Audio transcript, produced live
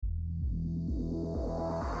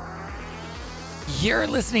You're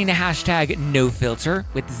listening to hashtag No Filter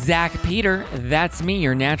with Zach Peter. That's me,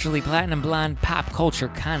 your naturally platinum blonde pop culture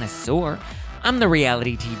connoisseur. I'm the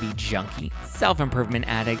reality TV junkie, self-improvement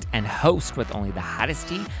addict, and host with only the hottest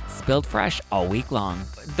tea spilled fresh all week long.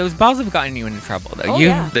 Those balls have gotten you into trouble, though.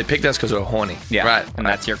 Yeah. They picked us because we're horny. Yeah, right. And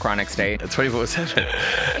that's your chronic state.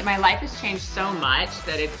 24/7. My life has changed so much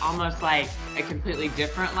that it's almost like a completely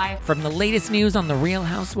different life. From the latest news on The Real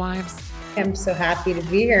Housewives, I'm so happy to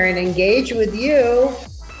be here and engage with you.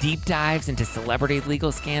 deep dives into celebrity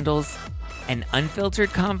legal scandals, and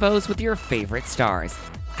unfiltered convos with your favorite stars,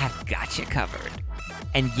 I've got you covered.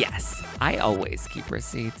 And yes, I always keep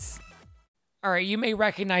receipts. All right, you may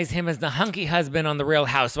recognize him as the hunky husband on The Real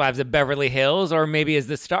Housewives of Beverly Hills, or maybe as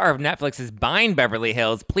the star of Netflix's Buying Beverly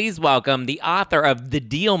Hills. Please welcome the author of The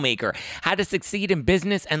Deal Maker, How to Succeed in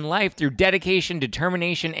Business and Life Through Dedication,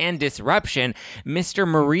 Determination, and Disruption, Mr.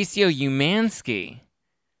 Mauricio Umansky.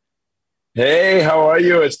 Hey, how are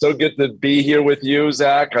you? It's so good to be here with you,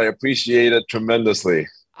 Zach. I appreciate it tremendously.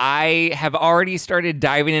 I have already started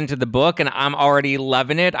diving into the book and I'm already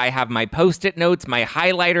loving it. I have my Post-it notes, my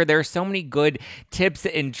highlighter. There are so many good tips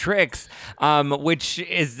and tricks, which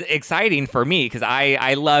is exciting for me because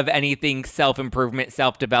I love anything self-improvement,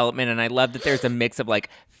 self-development, and I love that there's a mix of like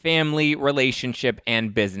family, relationship,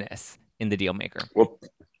 and business in The Deal Maker. Well,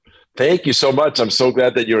 thank you so much. I'm so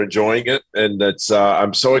glad that you're enjoying it. And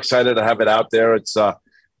I'm so excited to have it out there. It's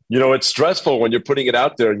stressful when you're putting it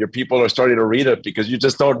out there and your people are starting to read it because you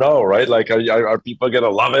just don't know, right? Like, are people going to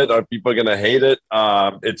love it? Are people going to hate it?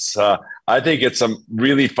 I think it's some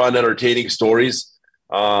really fun, entertaining stories.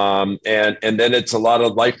 And then it's a lot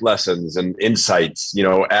of life lessons and insights,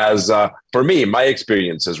 for me, my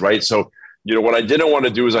experiences, right? So, what I didn't want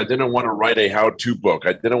to do is I didn't want to write a how-to book.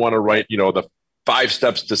 I didn't want to write, the 5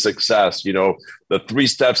 steps to success, the 3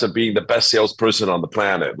 steps of being the best salesperson on the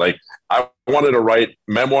planet. Like, I wanted to write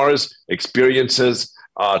memoirs, experiences,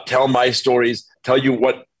 tell my stories, tell you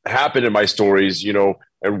what happened in my stories,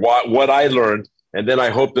 and what I learned. And then I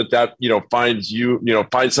hope that finds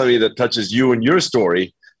find something that touches you and your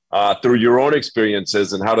story through your own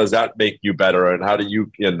experiences. And how does that make you better? And how do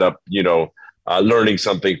you end up, learning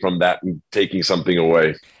something from that and taking something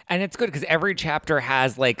away? And it's good because every chapter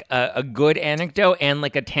has like a good anecdote and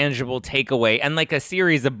like a tangible takeaway and like a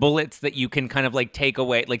series of bullets that you can kind of like take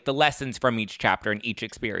away, like the lessons from each chapter and each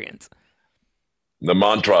experience. The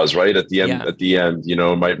mantras, right? At the end,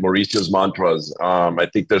 Yeah. My Mauricio's mantras. I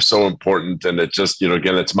think they're so important. And it just,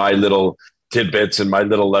 again, it's my little tidbits and my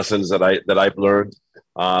little lessons that I've learned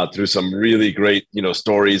through some really great,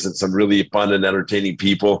 stories and some really fun and entertaining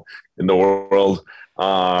people in the world.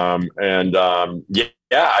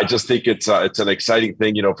 Yeah, I just think it's an exciting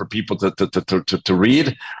thing, for people to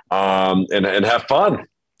read and have fun.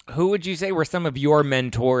 Who would you say were some of your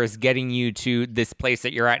mentors getting you to this place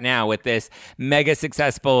that you're at now with this mega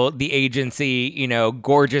successful, the agency,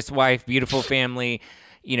 gorgeous wife, beautiful family,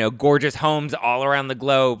 gorgeous homes all around the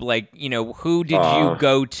globe? Like, who did you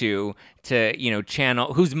go to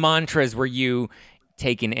channel? Whose mantras were you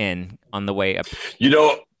taking in on the way up?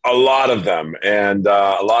 A lot of them. And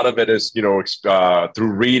a lot of it is,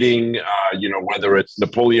 through reading, whether it's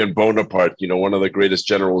Napoleon Bonaparte, one of the greatest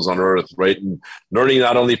generals on earth, right? And learning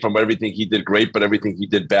not only from everything he did great, but everything he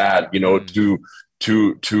did bad, to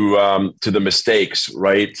the mistakes,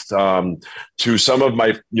 right? To some of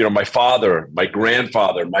my, my father, my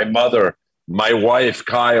grandfather, my mother, my wife,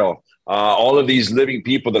 Kyle, all of these living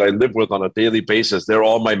people that I live with on a daily basis, they're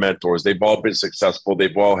all my mentors. They've all been successful.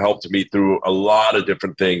 They've all helped me through a lot of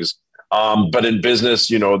different things. But in business,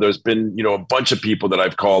 there's been, a bunch of people that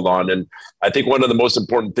I've called on. And I think one of the most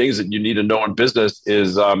important things that you need to know in business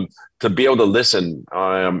is to be able to listen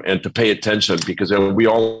and to pay attention, because we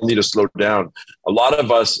all need to slow down. A lot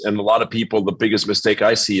of us and a lot of people, the biggest mistake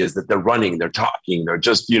I see is that they're running, they're talking, they're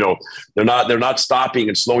just, they're not stopping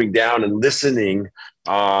and slowing down and listening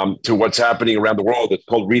to what's happening around the world. It's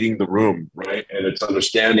called reading the room, right? And it's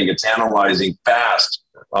understanding, it's analyzing fast.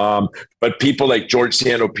 But people like George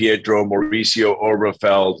Pietro, Mauricio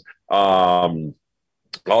Oberfeld,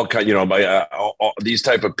 all kind, these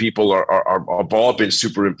type of people have all been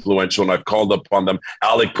super influential, and I've called up on them.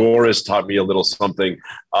 Alec Gore has taught me a little something.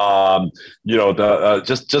 I've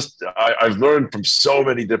learned from so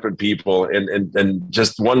many different people, and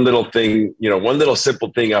just one little thing, one little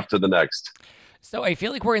simple thing after the next. So I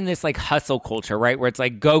feel like we're in this like hustle culture, right? Where it's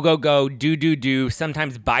like go, go, go, do,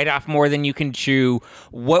 sometimes bite off more than you can chew.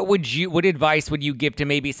 What advice would you give to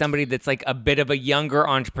maybe somebody that's like a bit of a younger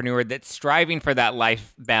entrepreneur that's striving for that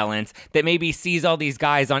life balance, that maybe sees all these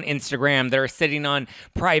guys on Instagram that are sitting on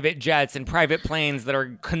private jets and private planes that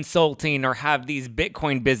are consulting or have these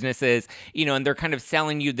Bitcoin businesses, and they're kind of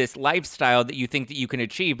selling you this lifestyle that you think that you can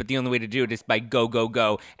achieve, but the only way to do it is by go, go,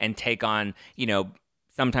 go and take on,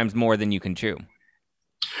 sometimes more than you can chew.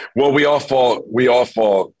 Well, we all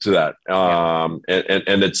fall to that.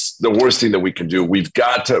 And it's the worst thing that we can do. We've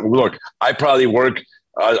got to look, I probably work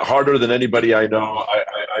harder than anybody I know.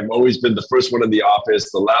 I've always been the first one in the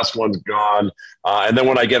office. The last one's gone. And then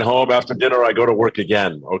when I get home after dinner, I go to work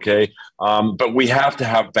again. Okay. But we have to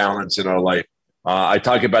have balance in our life. I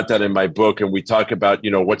talk about that in my book, and we talk about,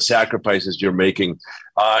 what sacrifices you're making.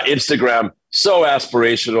 Instagram, so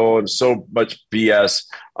aspirational and so much BS.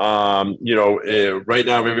 Right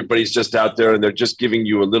now, everybody's just out there and they're just giving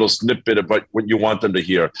you a little snippet of what you want them to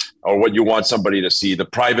hear or what you want somebody to see. The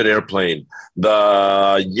private airplane,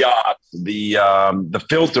 the yacht, the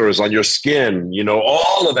filters on your skin,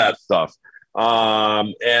 all of that stuff.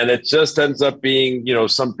 And it just ends up being,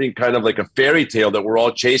 something kind of like a fairy tale that we're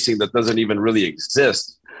all chasing that doesn't even really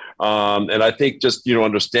exist. And I think just,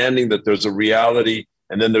 understanding that there's a reality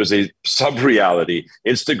and then there's a sub-reality.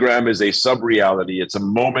 Instagram is a sub-reality. It's a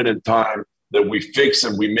moment in time that we fix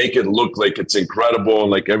and we make it look like it's incredible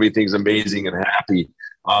and like everything's amazing and happy.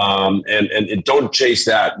 And don't chase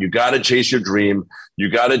that. You got to chase your dream. You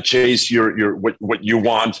got to chase your what you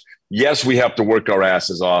want. Yes, we have to work our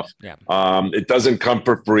asses off. Yeah. It doesn't come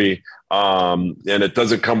for free, and it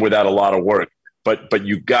doesn't come without a lot of work. But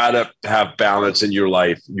you got to have balance in your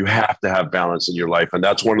life. You have to have balance in your life, and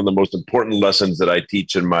that's one of the most important lessons that I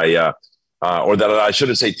teach in my, or that I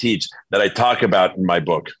shouldn't say teach, that I talk about in my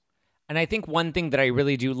book. And I think one thing that I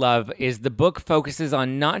really do love is the book focuses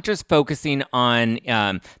on not just focusing on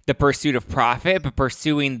the pursuit of profit, but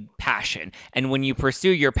pursuing passion. And when you pursue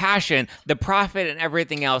your passion, the profit and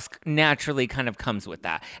everything else naturally kind of comes with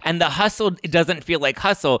that. And the hustle, it doesn't feel like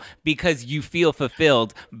hustle because you feel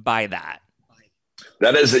fulfilled by that.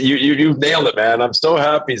 That is, you've nailed it, man. I'm so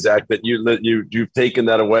happy, Zach, that you've taken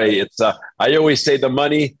that away. It's I always say the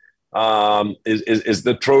money is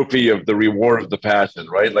the trophy of the reward of the passion,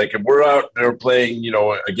 right? Like if we're out there playing,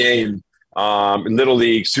 a game, in Little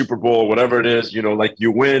League, Super Bowl, whatever it is, like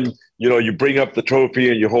you win, you bring up the trophy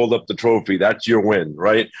and you hold up the trophy. That's your win,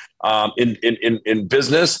 right? In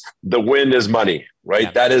business, the win is money, right?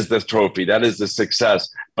 Yeah. That is the trophy. That is the success.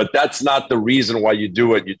 But that's not the reason why you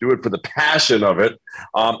do it. You do it for the passion of it.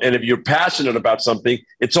 And if you're passionate about something,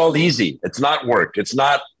 it's all easy. It's not work. It's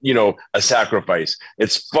not, a sacrifice.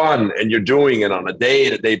 It's fun. And you're doing it on a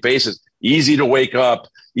day-to-day basis. Easy to wake up,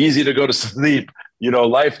 easy to go to sleep.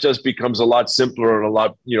 Life just becomes a lot simpler and a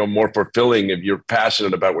lot, more fulfilling if you're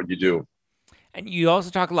passionate about what you do. And you also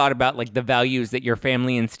talk a lot about like the values that your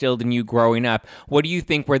family instilled in you growing up. What do you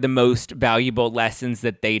think were the most valuable lessons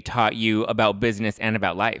that they taught you about business and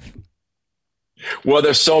about life? Well,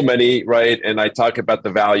 there's so many, right? And I talk about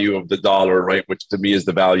the value of the dollar, right? Which to me is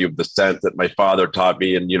the value of the cent that my father taught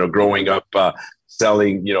me. And, growing up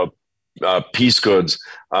selling, piece goods,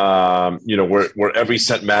 where every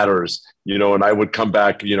cent matters, and I would come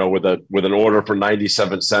back, with an order for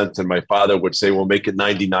 97 cents. And my father would say, well, make it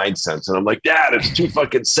 99 cents. And I'm like, Dad, it's 2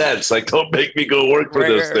 fucking cents. Like, don't make me go work for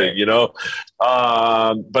this thing,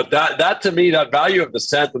 But that to me, that value of the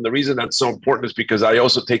cent, and the reason that's so important is because I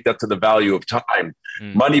also take that to the value of time.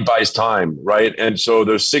 Money buys time, right? And so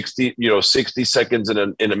there's 60 seconds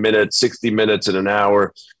in a minute, 60 minutes in an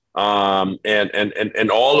hour.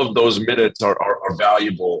 And all of those minutes are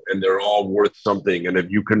valuable, and they're all worth something. And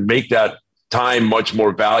if you can make that time much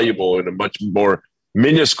more valuable and a much more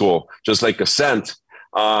minuscule, just like a cent,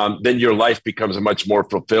 then your life becomes much more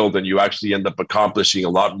fulfilled, and you actually end up accomplishing a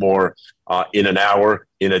lot more in an hour,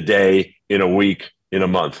 in a day, in a week, in a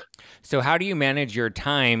month. So how do you manage your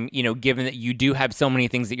time, given that you do have so many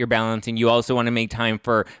things that you're balancing? You also want to make time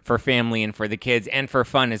for family and for the kids and for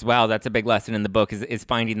fun as well. That's a big lesson in the book is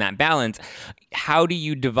finding that balance. How do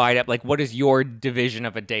you divide up? Like, what does your division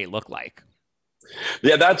of a day look like?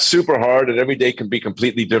 Yeah, that's super hard, and every day can be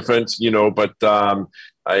completely different, but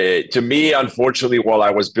to me, unfortunately, while I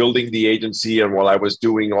was building the agency and while I was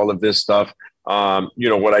doing all of this stuff,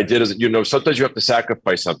 what I did is, sometimes you have to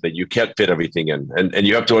sacrifice something. You can't fit everything in. And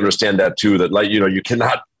you have to understand that too, that you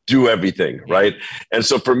cannot do everything, right? And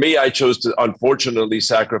so for me, I chose to unfortunately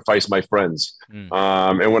sacrifice my friends.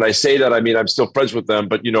 And when I say that, I mean, I'm still friends with them,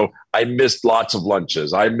 but, you know, I missed lots of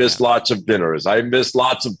lunches. I missed lots of dinners. I missed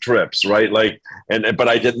lots of trips, right? Like, but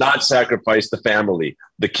I did not sacrifice the family,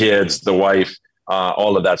 the kids, the wife,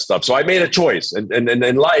 all of that stuff. So I made a choice. And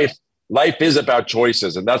in life is about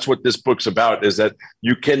choices. And that's what this book's about, is that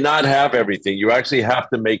you cannot have everything. You actually have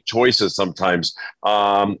to make choices sometimes,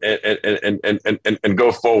 and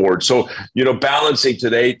go forward. So, you know, balancing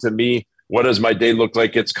today, to me, what does my day look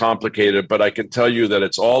like? It's complicated, but I can tell you that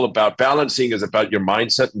it's all about balancing is about your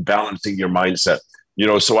mindset and balancing your mindset. You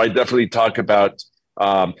know, so I definitely talk about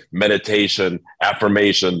meditation,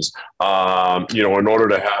 affirmations, you know, in order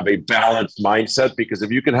to have a balanced mindset, because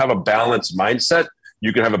if you can have a balanced mindset,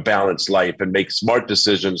 you can have a balanced life and make smart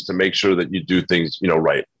decisions to make sure that you do things, you know,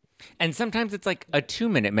 right. And sometimes it's like a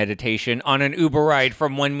 2-minute meditation on an Uber ride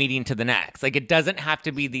from one meeting to the next. Like, it doesn't have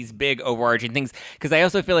to be these big overarching things. Because I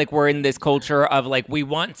also feel like we're in this culture of like, we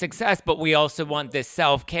want success, but we also want this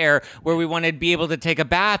self-care where we want to be able to take a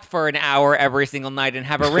bath for an hour every single night and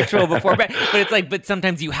have a ritual before bed. But it's like, but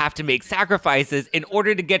sometimes you have to make sacrifices in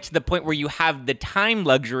order to get to the point where you have the time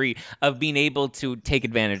luxury of being able to take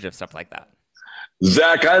advantage of stuff like that.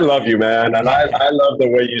 Zach, I love you, man. And I love the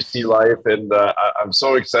way you see life. And I'm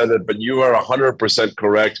so excited, but you are 100%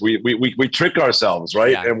 correct. We trick ourselves,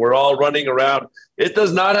 right? Yeah. And we're all running around. It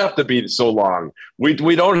does not have to be so long. We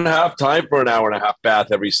don't have time for an hour and a half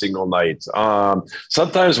bath every single night.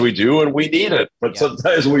 Sometimes we do and we need it, but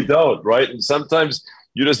sometimes we don't, right? And sometimes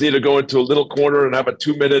you just need to go into a little corner and have a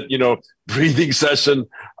 2-minute, you know, breathing session,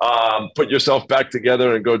 put yourself back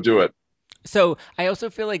together and go do it. So I also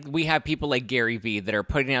feel like we have people like Gary Vee that are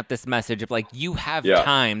putting out this message of like, you have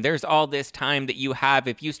time. There's all this time that you have.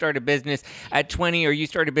 If you start a business at 20 or you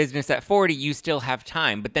start a business at 40, you still have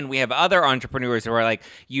time. But then we have other entrepreneurs who are like,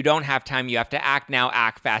 you don't have time. You have to act now,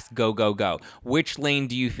 act fast, go, go, go. Which lane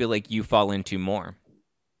do you feel like you fall into more?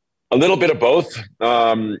 A little bit of both.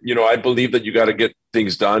 You know, I believe that you got to get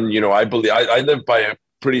things done. You know, I live by a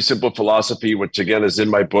pretty simple philosophy, which again is in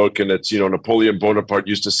my book. And it's, you know, Napoleon Bonaparte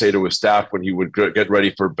used to say to his staff when he would get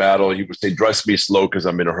ready for battle, he would say, dress me slow because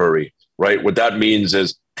I'm in a hurry, right? What that means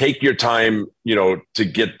is take your time, you know, to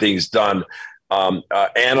get things done,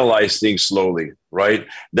 analyze things slowly, right?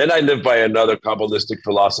 Then I live by another Kabbalistic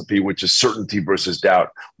philosophy, which is certainty versus doubt.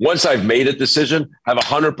 Once I've made a decision, have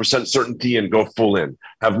 100% certainty and go full in.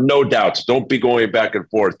 Have no doubts. Don't be going back and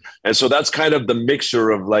forth. And so that's kind of the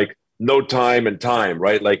mixture of like, no time and time,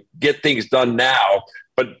 right? Like get things done now,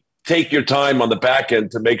 but take your time on the back end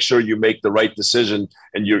to make sure you make the right decision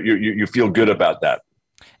and you feel good about that.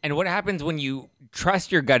 And what happens when you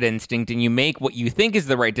trust your gut instinct and you make what you think is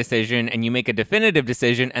the right decision and you make a definitive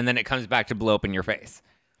decision and then it comes back to blow up in your face?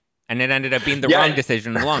 And it ended up being the wrong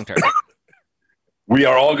decision in the long term. We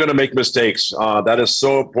are all going to make mistakes. That is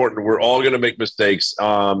so important. We're all going to make mistakes.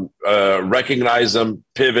 Recognize them,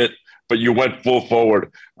 pivot, but you went full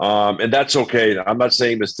forward. And that's okay. I'm not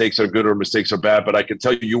saying mistakes are good or mistakes are bad, but I can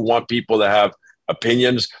tell you, you want people to have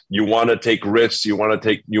opinions. You want to take risks. You want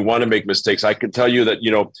to make mistakes. I can tell you that,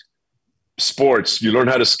 you know, sports, you learn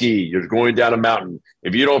how to ski. You're going down a mountain.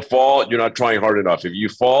 If you don't fall, you're not trying hard enough. If you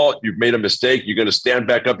fall, you've made a mistake. You're going to stand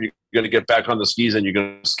back up. You're going to get back on the skis and you're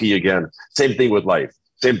going to ski again. Same thing with life.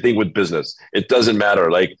 Same thing with business. It doesn't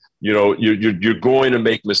matter. Like, you know, you're going to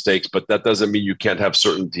make mistakes, but that doesn't mean you can't have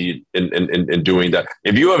certainty in doing that.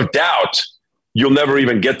 If you have doubt, you'll never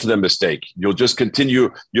even get to the mistake. You'll just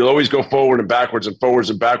continue. You'll always go forward and backwards and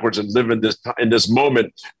forwards and backwards and live in this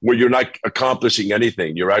moment where you're not accomplishing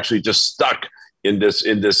anything. You're actually just stuck in this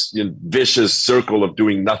vicious circle of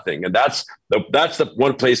doing nothing. And that's the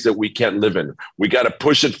one place that we can't live in. We got to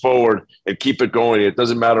push it forward and keep it going. It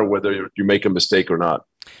doesn't matter whether you make a mistake or not.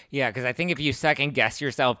 Yeah, because I think if you second guess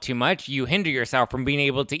yourself too much, you hinder yourself from being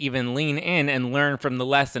able to even lean in and learn from the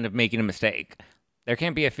lesson of making a mistake. There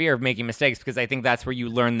can't be a fear of making mistakes because I think that's where you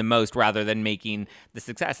learn the most rather than making the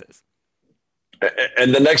successes.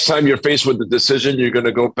 And the next time you're faced with the decision, you're going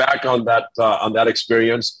to go back on that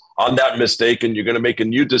experience, on that mistake, and you're going to make a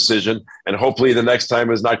new decision. And hopefully the next time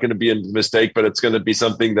is not going to be a mistake, but it's going to be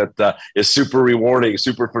something that is super rewarding,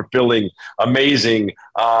 super fulfilling, amazing,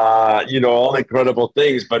 all incredible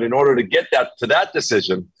things. But in order to get to that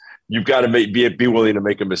decision, you've got to be willing to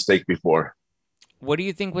make a mistake before. What do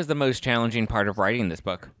you think was the most challenging part of writing this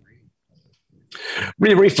book?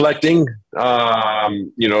 Reflecting,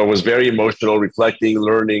 it was very emotional, reflecting,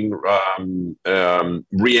 learning,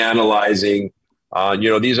 reanalyzing.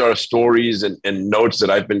 These are stories and notes that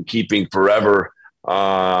I've been keeping forever.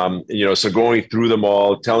 So going through them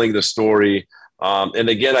all, telling the story, And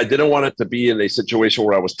again, I didn't want it to be in a situation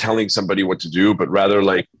where I was telling somebody what to do, but rather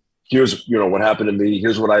like, here's, what happened to me.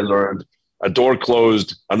 Here's what I learned. A door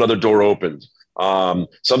closed, another door opened.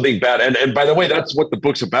 Something bad. And by the way, that's what the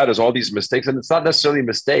book's about, is all these mistakes. And it's not necessarily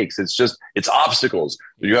mistakes. It's obstacles.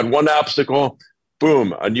 You had one obstacle,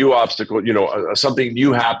 boom, a new obstacle, something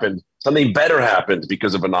new happened, something better happened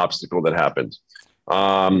because of an obstacle that happened.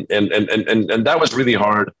 And that was really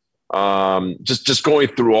hard. Just going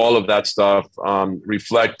through all of that stuff,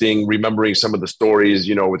 reflecting, remembering some of the stories,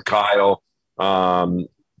 with Kyle, when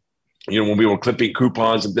we were clipping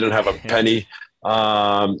coupons and didn't have a penny,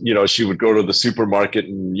 she would go to the supermarket,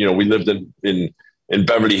 and, we lived in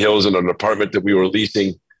Beverly Hills in an apartment that we were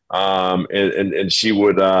leasing. And she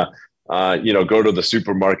would, go to the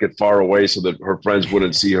supermarket far away so that her friends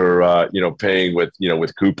wouldn't see her, paying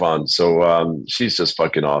with coupons. So, she's just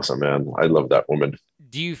fucking awesome, man. I love that woman.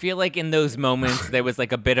 Do you feel like in those moments there was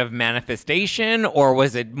like a bit of manifestation, or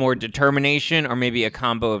was it more determination, or maybe a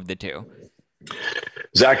combo of the two?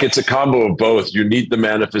 Zach, it's a combo of both. You need the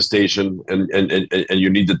manifestation and you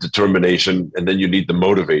need the determination, and then you need the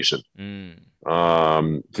motivation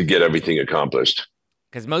to get everything accomplished.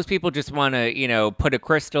 Because most people just want to, put a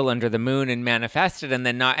crystal under the moon and manifest it, and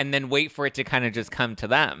then wait for it to kind of just come to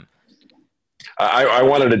them. I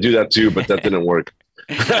wanted to do that too, but that didn't work.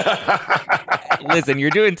 Listen, you're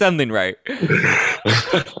doing something right.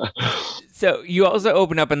 So you also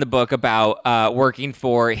open up in the book about working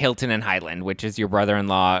for Hilton and Highland, which is your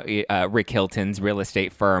brother-in-law, Rick Hilton's real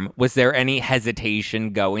estate firm. Was there any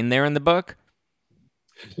hesitation going there in the book?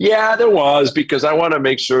 Yeah, there was, because I want to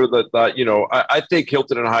make sure that, I think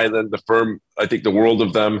Hilton and Highland, the firm, I think the world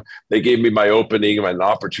of them. They gave me my opening, my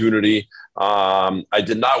opportunity. I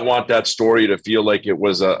did not want that story to feel like it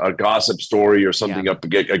was a gossip story or something up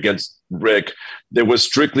against Rick. There was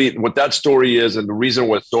strictly what that story is. And the reason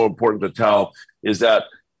why it's so important to tell is that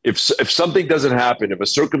if something doesn't happen, if a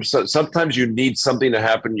circumstance, sometimes you need something to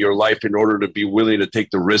happen in your life in order to be willing to take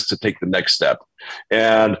the risk to take the next step.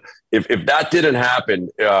 And if that didn't happen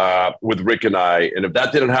with Rick and I, and if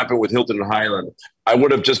that didn't happen with Hilton and Highland, I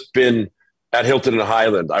would have just been at Hilton and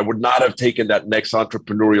Highland. I would not have taken that next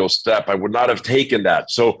entrepreneurial step. I would not have taken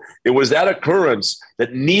that. So it was that occurrence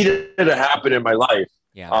that needed to happen in my life.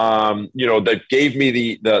 That gave me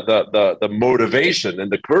the motivation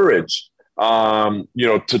and the courage,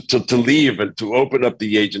 to leave and to open up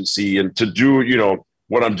the agency and to do,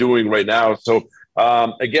 what I'm doing right now. So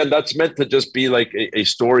again, that's meant to just be like a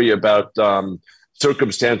story about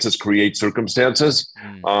circumstances create circumstances.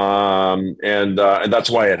 And that's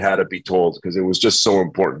why it had to be told, because it was just so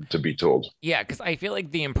important to be told. Yeah, because I feel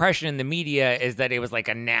like the impression in the media is that it was like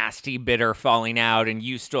a nasty, bitter falling out and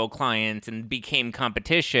you stole clients and became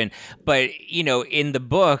competition. But, in the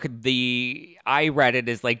book, I read it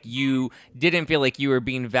as like you didn't feel like you were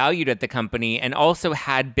being valued at the company and also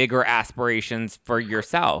had bigger aspirations for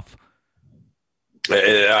yourself.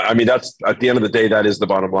 I mean, that's at the end of the day, that is the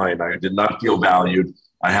bottom line. I did not feel valued.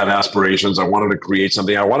 I had aspirations. I wanted to create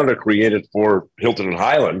something. I wanted to create it for Hilton and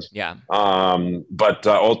Highland. Yeah. But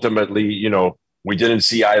ultimately, we didn't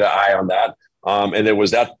see eye to eye on that. And it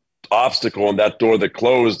was that obstacle and that door that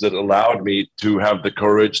closed that allowed me to have the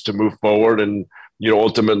courage to move forward and,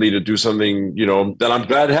 ultimately to do something, that I'm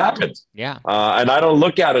glad happened. Yeah. And I don't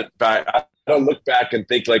look at it back. I don't look back and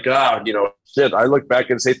think like, shit. I look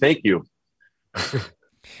back and say, thank you.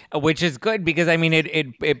 Which is good, because I mean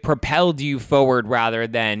it propelled you forward rather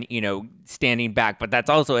than standing back. But that's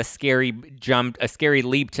also a scary jump, a scary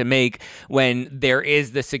leap to make when there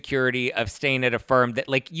is the security of staying at a firm that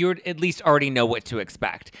like you at least already know what to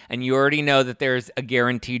expect, and you already know that there's a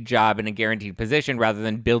guaranteed job and a guaranteed position rather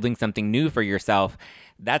than building something new for yourself.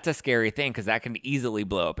 That's a scary thing, because that can easily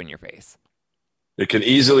blow up in your face. It can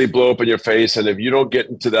easily blow up in your face. And if you don't get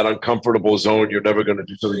into that uncomfortable zone, you're never going to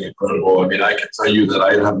do something incredible. I mean, I can tell you that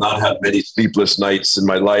I have not had many sleepless nights in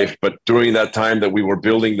my life, but during that time that we were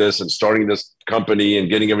building this and starting this company and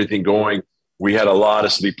getting everything going, we had a lot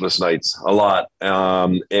of sleepless nights, a lot.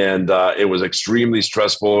 And it was extremely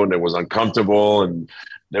stressful and it was uncomfortable. And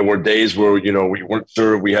there were days where, we weren't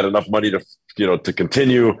sure we had enough money to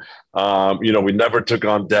continue. We never took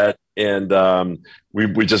on debt. And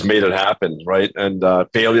we just made it happen, right? And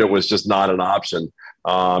failure was just not an option.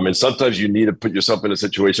 And sometimes you need to put yourself in a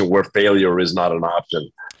situation where failure is not an option.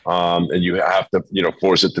 And you have to,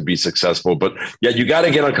 force it to be successful. But yeah, you got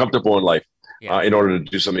to get uncomfortable in life in order to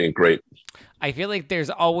do something great. I feel like there's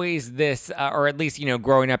always this, or at least,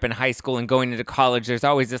 growing up in high school and going into college, there's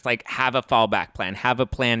always this like, have a fallback plan, have a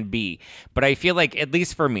plan B. But I feel like, at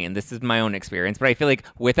least for me, and this is my own experience, but I feel like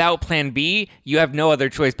without plan B, you have no other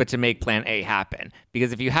choice but to make plan A happen.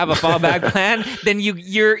 Because if you have a fallback plan, then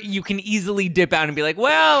you can easily dip out and be like,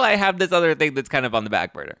 well, I have this other thing that's kind of on the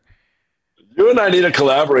back burner. You and I need to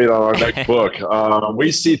collaborate on our next book.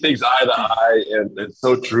 We see things eye to eye, and it's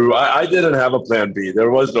so true. I didn't have a plan B.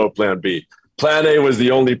 There was no plan B. Plan A was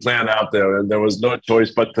the only plan out there, and there was no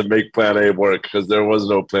choice but to make plan A work because there was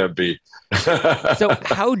no plan B. So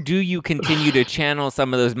how do you continue to channel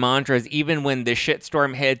some of those mantras even when the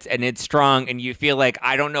shitstorm hits and it's strong and you feel like,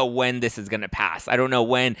 I don't know when this is going to pass. I don't know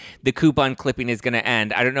when the coupon clipping is going to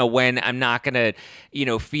end. I don't know when I'm not going to,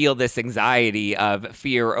 feel this anxiety of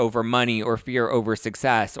fear over money or fear over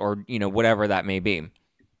success or, whatever that may be.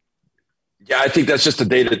 Yeah, I think that's just the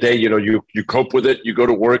day-to-day. You cope with it. You go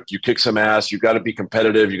to work. You kick some ass. You got to be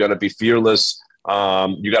competitive. You got to be fearless.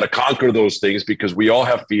 You got to conquer those things because we all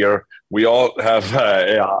have fear. We all have,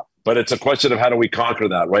 but it's a question of how do we conquer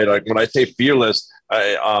that, right? Like when I say fearless,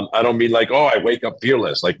 I don't mean like, oh, I wake up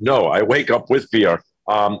fearless. Like, no, I wake up with fear.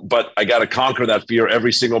 But I got to conquer that fear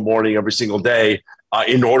every single morning, every single day.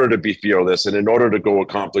 In order to be fearless and in order to go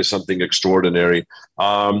accomplish something extraordinary.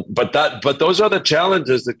 But those are the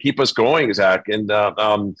challenges that keep us going, Zach. And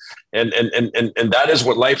that is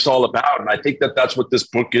what life's all about. And I think that's what this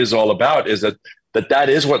book is all about, is that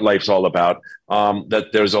is what life's all about.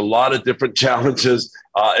 That there's a lot of different challenges.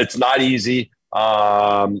 It's not easy.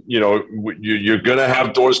 You're going to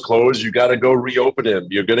have doors closed. You got to go reopen them.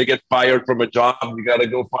 You're going to get fired from a job. You got to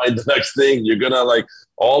go find the next thing. You're going to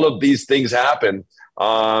all of these things happen.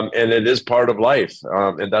 And it is part of life.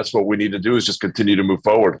 And that's what we need to do is just continue to move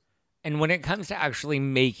forward. And when it comes to actually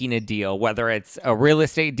making a deal, whether it's a real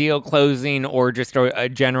estate deal closing or just a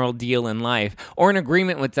general deal in life or an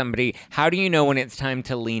agreement with somebody, how do you know when it's time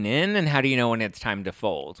to lean in and how do you know when it's time to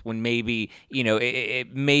fold? When maybe,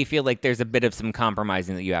 it may feel like there's a bit of some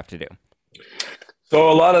compromising that you have to do. So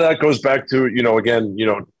a lot of that goes back to, again,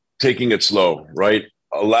 taking it slow, right?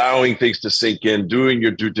 Allowing things to sink in, doing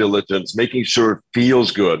your due diligence, making sure it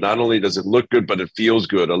feels good. Not only does it look good, but it feels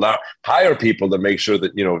good. Hire people to make sure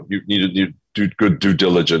that, you need to do good due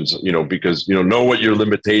diligence, because, know what your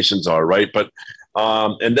limitations are, right? But,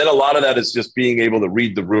 and then a lot of that is just being able to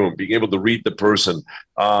read the room, being able to read the person,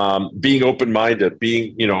 being open-minded,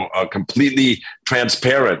 being, completely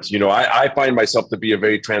transparent. I find myself to be a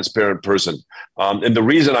very transparent person. And the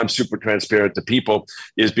reason I'm super transparent to people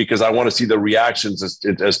is because I want to see the reactions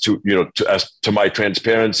as to my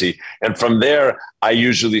transparency. And from there, I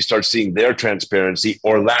usually start seeing their transparency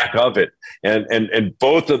or lack of it. And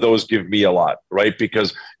both of those give me a lot, right?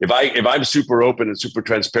 Because if I'm super open and super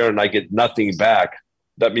transparent and I get nothing back,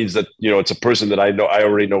 that means that, it's a person that I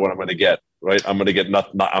already know what I'm going to get, right? I'm going to get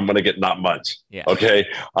not much. Yeah. Okay.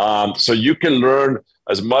 So you can learn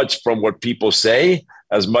as much from what people say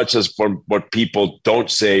as much as from what people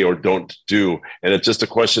don't say or don't do. And it's just a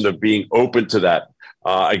question of being open to that.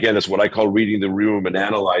 Again, it's what I call reading the room and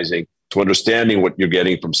analyzing to understanding what you're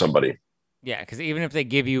getting from somebody. Yeah. Because even if they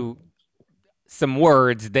give you some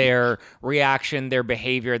words, their reaction, their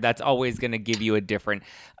behavior, that's always going to give you a different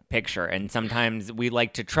picture. And sometimes we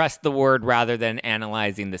like to trust the word rather than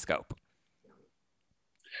analyzing the scope.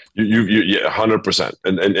 You 100%.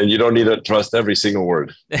 And you don't need to trust every single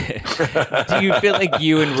word. Do you feel like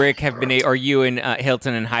you and Rick have been, or you and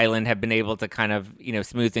Hilton and Highland have been able to kind of,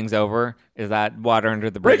 smooth things over? Is that water under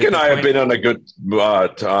the bridge? Rick and I have been on a good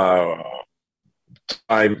time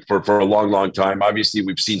for a long, long time. Obviously,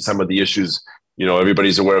 we've seen some of the issues.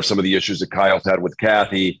 Everybody's aware of some of the issues that Kyle's had with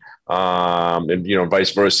Kathy, and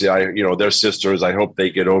vice versa. They're sisters. I hope they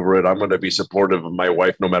get over it. I'm going to be supportive of my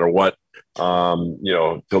wife no matter what.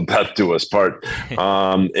 Till death do us part.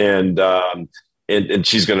 And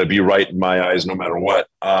she's going to be right in my eyes no matter what.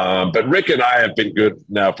 But Rick and I have been good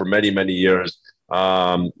now for many, many years.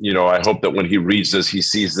 I hope that when he reads this, he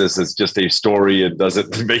sees this as just a story and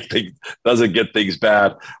doesn't get things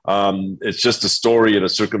bad. It's just a story and a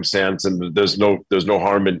circumstance, and there's no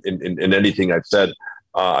harm in anything I've said.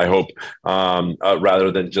 I hope,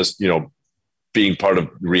 rather than just being part of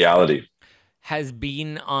reality. Has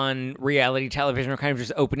being on reality television or kind of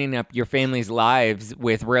just opening up your family's lives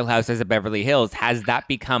with Real Housewives of Beverly Hills, has that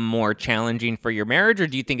become more challenging for your marriage, or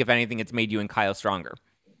do you think, if anything, it's made you and Kyle stronger?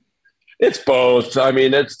 It's both. I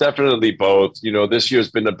mean, it's definitely both. This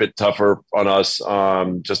year's been a bit tougher on us.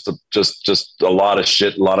 Just a lot of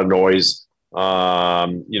shit, a lot of noise. A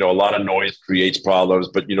lot of noise creates problems,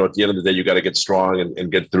 but at the end of the day, you got to get strong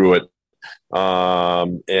and get through it.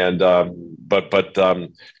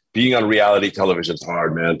 being on reality television is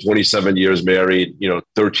hard, man. 27 years married,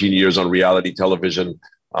 13 years on reality television.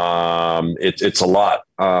 It's a lot.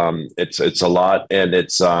 It's a lot, and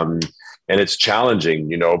it's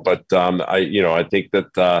challenging, but I think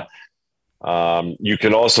that you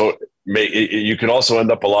can also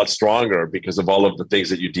end up a lot stronger because of all of the things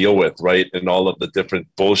that you deal with, right? And all of the different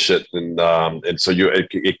bullshit, and so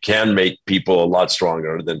it can make people a lot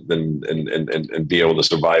stronger and be able to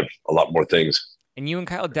survive a lot more things. And you and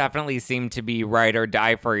Kyle definitely seem to be ride or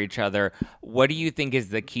die for each other. What do you think is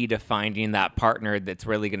the key to finding that partner that's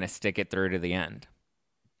really going to stick it through to the end?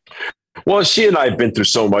 Well, she and I have been through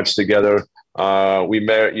so much together. We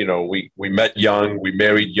met young, we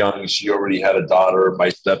married young. She already had a daughter, my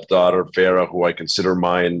stepdaughter, Farah, who I consider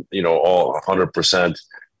mine, all 100%.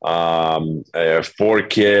 I have 4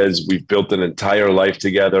 kids. We've built an entire life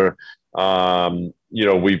together.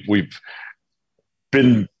 We've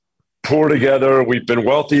been poor together. We've been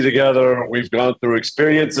wealthy together. We've gone through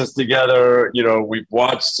experiences together. We've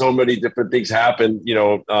watched so many different things happen,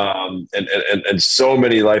 and so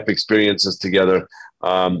many life experiences together,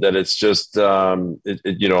 that it's just,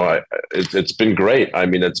 it's been great. I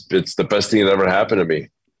mean, it's the best thing that ever happened to me.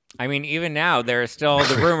 I mean, even now, there are still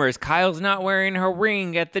the rumors. Kyle's not wearing her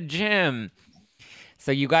ring at the gym.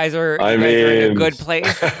 So you guys are in a good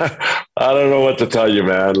place. I don't know what to tell you,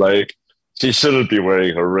 man. Like, she shouldn't be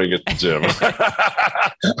wearing her ring at the gym.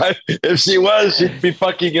 If she was, she'd be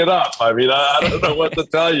fucking it up. I mean, I don't know what to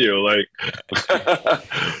tell you. Like,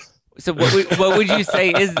 so what would you say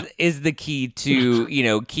is the key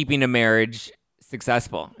to keeping a marriage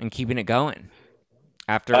successful and keeping it going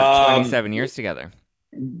after 27 years together?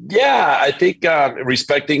 Yeah, I think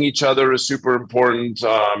respecting each other is super important.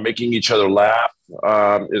 Making each other laugh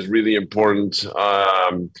is really important.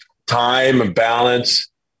 Time and balance.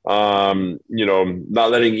 Not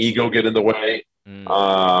letting ego get in the way.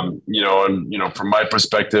 From my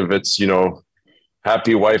perspective, it's,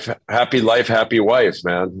 happy life, happy wife,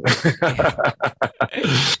 man.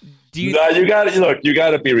 You got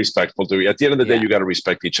to be respectful to it. At the end of the day, you got to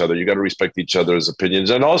respect each other. You got to respect each other's opinions,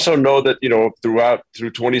 and also know that, through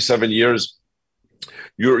 27 years,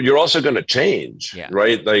 you're also going to change,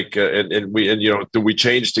 right? Like, do we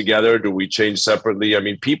change together? Do we change separately? I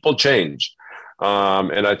mean, people change.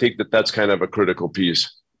 And I think that that's kind of a critical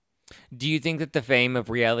piece. Do you think that the fame of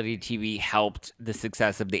reality TV helped the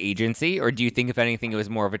success of the agency? Or do you think, if anything, it was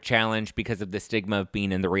more of a challenge because of the stigma of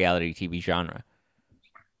being in the reality TV genre?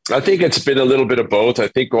 I think it's been a little bit of both. I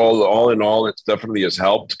think all in all, it definitely has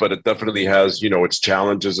helped, but it definitely has, its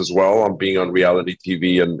challenges as well on being on reality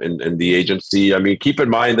TV and the agency. I mean, keep in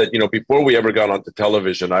mind that, before we ever got onto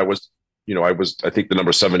television, I was, I think the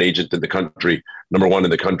number 7 agent in the country, number 1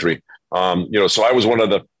 in the country. So I was one of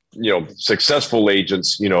the, successful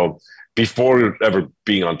agents, before ever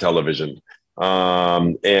being on television.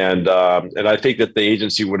 And I think that the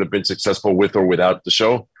agency would have been successful with or without the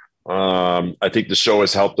show. I think the show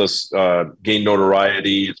has helped us gain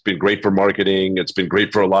notoriety. It's been great for marketing. It's been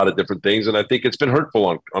great for a lot of different things. And I think it's been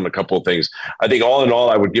hurtful on a couple of things. I think all in all,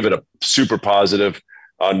 I would give it a super positive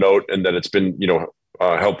note, and that it's been,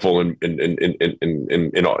 helpful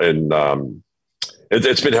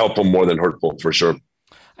it's been helpful more than hurtful, for sure.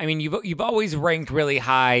 I mean, you've always ranked really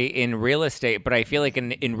high in real estate, but I feel like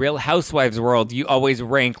in Real Housewives world, you always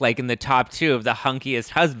rank like in the top 2 of the hunkiest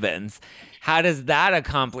husbands. How does that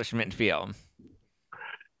accomplishment feel?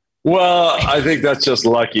 Well, I think that's just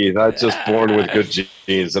lucky. That's just born with good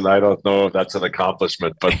genes, and I don't know if that's an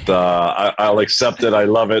accomplishment, but I'll accept it. I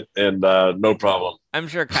love it, and no problem. I'm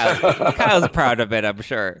sure Kyle's proud of it, I'm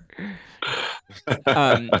sure.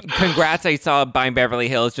 Congrats. I saw Buying Beverly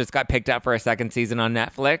Hills just got picked up for a 2nd season on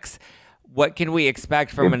Netflix. What can we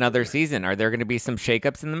expect from another season? Are there going to be some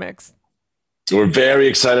shakeups in the mix? We're very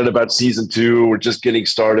excited about season 2. We're just getting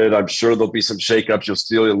started. I'm sure there'll be some shakeups. You'll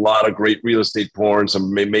see a lot of great real estate porn,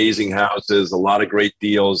 some amazing houses, a lot of great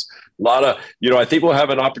deals, a lot of, I think we'll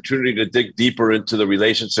have an opportunity to dig deeper into the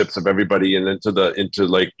relationships of everybody, and into a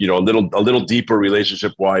little deeper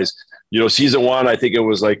relationship wise. Season 1, I think it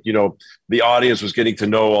was like, the audience was getting to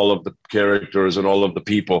know all of the characters and all of the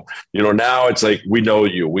people. Now it's like, we know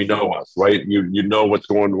you, we know us, right? You know what's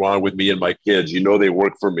going on with me and my kids. They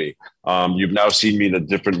work for me. You've now seen me in a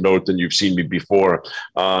different note than you've seen me before.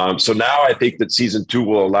 So now I think that season 2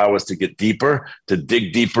 will allow us to get deeper, to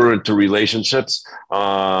dig deeper into relationships.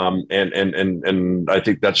 And I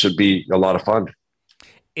think that should be a lot of fun.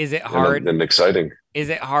 Is it hard and exciting? Is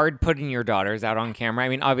it hard putting your daughters out on camera? I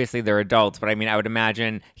mean, obviously they're adults, but I mean, I would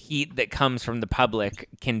imagine heat that comes from the public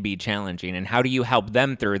can be challenging. And how do you help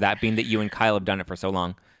them through that, being that you and Kyle have done it for so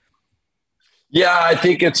long? Yeah, I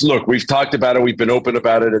think look, we've talked about it. We've been open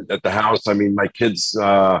about it at the house. I mean, my kids,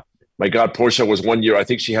 my god, Portia was 1 year. I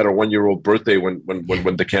think she had her 1 year old birthday when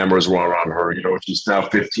the cameras were on her. She's now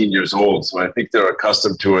 15 years old. So I think they're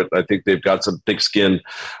accustomed to it. I think they've got some thick skin.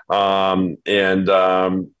 It's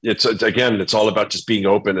all about just being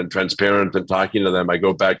open and transparent and talking to them. I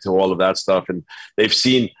go back to all of that stuff, and they've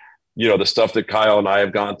seen, the stuff that Kyle and I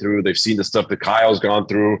have gone through. They've seen the stuff that Kyle's gone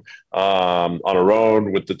through on her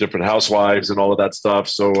own with the different housewives and all of that stuff.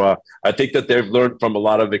 So I think that they've learned from a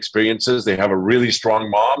lot of experiences. They have a really strong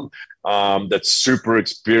mom that's super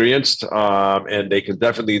experienced, and they can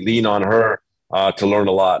definitely lean on her to learn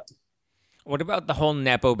a lot. What about the whole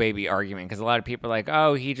Nepo baby argument? Because a lot of people are like,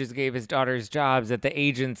 oh, he just gave his daughters jobs at the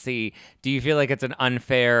agency. Do you feel like it's an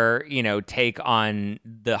unfair, take on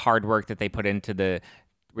the hard work that they put into the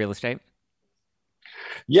real estate?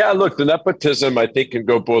 Yeah, look, the nepotism, I think, can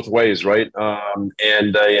go both ways, right?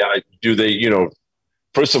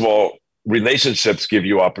 First of all, relationships give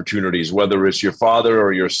you opportunities, whether it's your father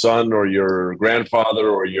or your son or your grandfather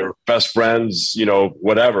or your best friends,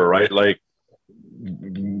 whatever, right? Like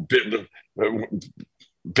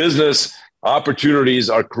business opportunities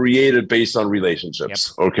are created based on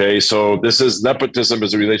relationships. Yep. Okay. So nepotism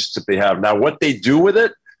is a relationship they have. Now, what they do with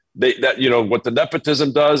it, what the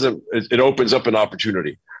nepotism does, it opens up an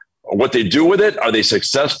opportunity. What they do with it, are they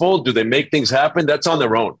successful? Do they make things happen? That's on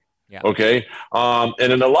their own. Yeah. Okay. And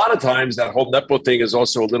then a lot of times that whole Nepo thing is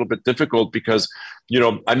also a little bit difficult because,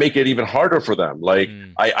 I make it even harder for them. Like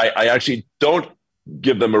I actually don't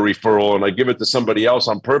give them a referral, and I give it to somebody else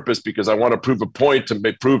on purpose because I want to prove a point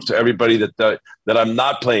to prove to everybody that I'm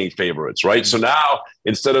not playing favorites. Right. So now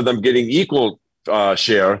instead of them getting equal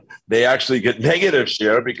share, they actually get negative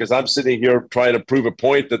share because I'm sitting here trying to prove a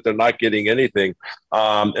point that they're not getting anything,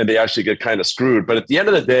 and they actually get kind of screwed. But at the end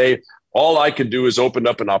of the day, all I can do is open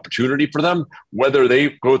up an opportunity for them, whether they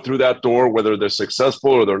go through that door, whether they're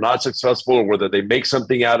successful or they're not successful, or whether they make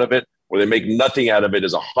something out of it or they make nothing out of it,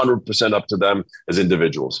 is 100% up to them as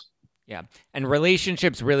individuals. Yeah. And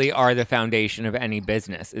relationships really are the foundation of any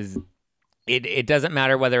business. It doesn't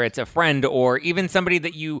matter whether it's a friend or even somebody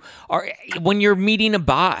that you are, when you're meeting a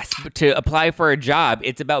boss to apply for a job,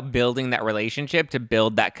 it's about building that relationship to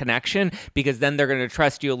build that connection, because then they're going to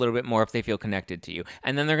trust you a little bit more if they feel connected to you,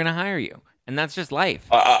 and then they're going to hire you. And that's just life.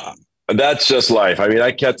 That's just life. I mean,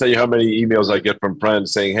 I can't tell you how many emails I get from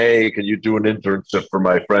friends saying, hey, can you do an internship for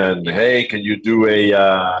my friend? Hey, can you do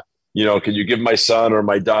can you give my son or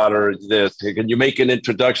my daughter this? Can you make an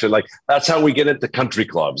introduction? Like, that's how we get into country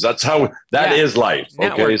clubs. That is life.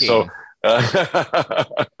 Okay. So it's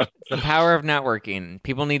the power of networking.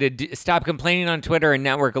 People need to stop complaining on Twitter and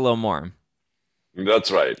network a little more.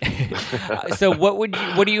 That's right. So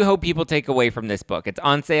what do you hope people take away from this book? It's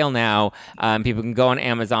on sale now. People can go on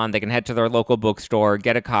Amazon. They can head to their local bookstore,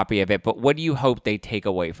 get a copy of it. But what do you hope they take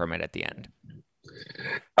away from it at the end?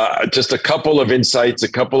 Just a couple of insights,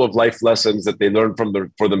 a couple of life lessons that they learn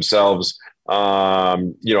for themselves. How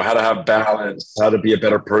to have balance, how to be a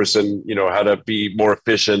better person, how to be more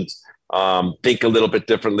efficient, think a little bit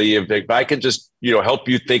differently. If I can just, help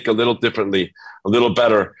you think a little differently, a little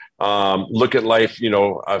better, look at life,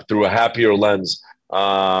 through a happier lens,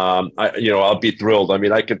 I'll be thrilled. I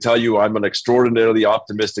mean, I can tell you I'm an extraordinarily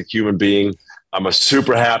optimistic human being. I'm a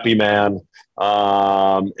super happy man.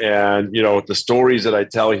 The stories that I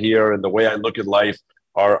tell here and the way I look at life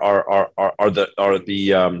are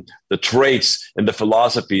the traits and the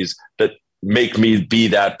philosophies that make me be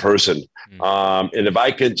that person. And if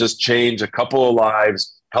I could just change a couple of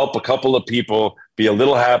lives, help a couple of people be a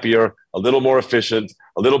little happier, a little more efficient,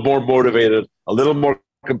 a little more motivated, a little more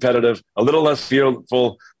competitive, a little less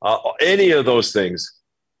fearful, any of those things,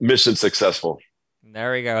 mission successful.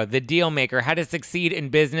 There we go. The Deal Maker: How to Succeed in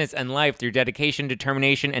Business and Life Through Dedication,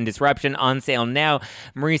 Determination, and Disruption, on sale now.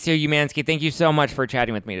 Mauricio Umansky, thank you so much for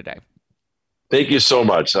chatting with me today. Thank you so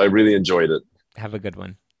much. I really enjoyed it. Have a good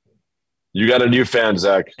one. You got a new fan,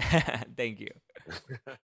 Zach. Thank you.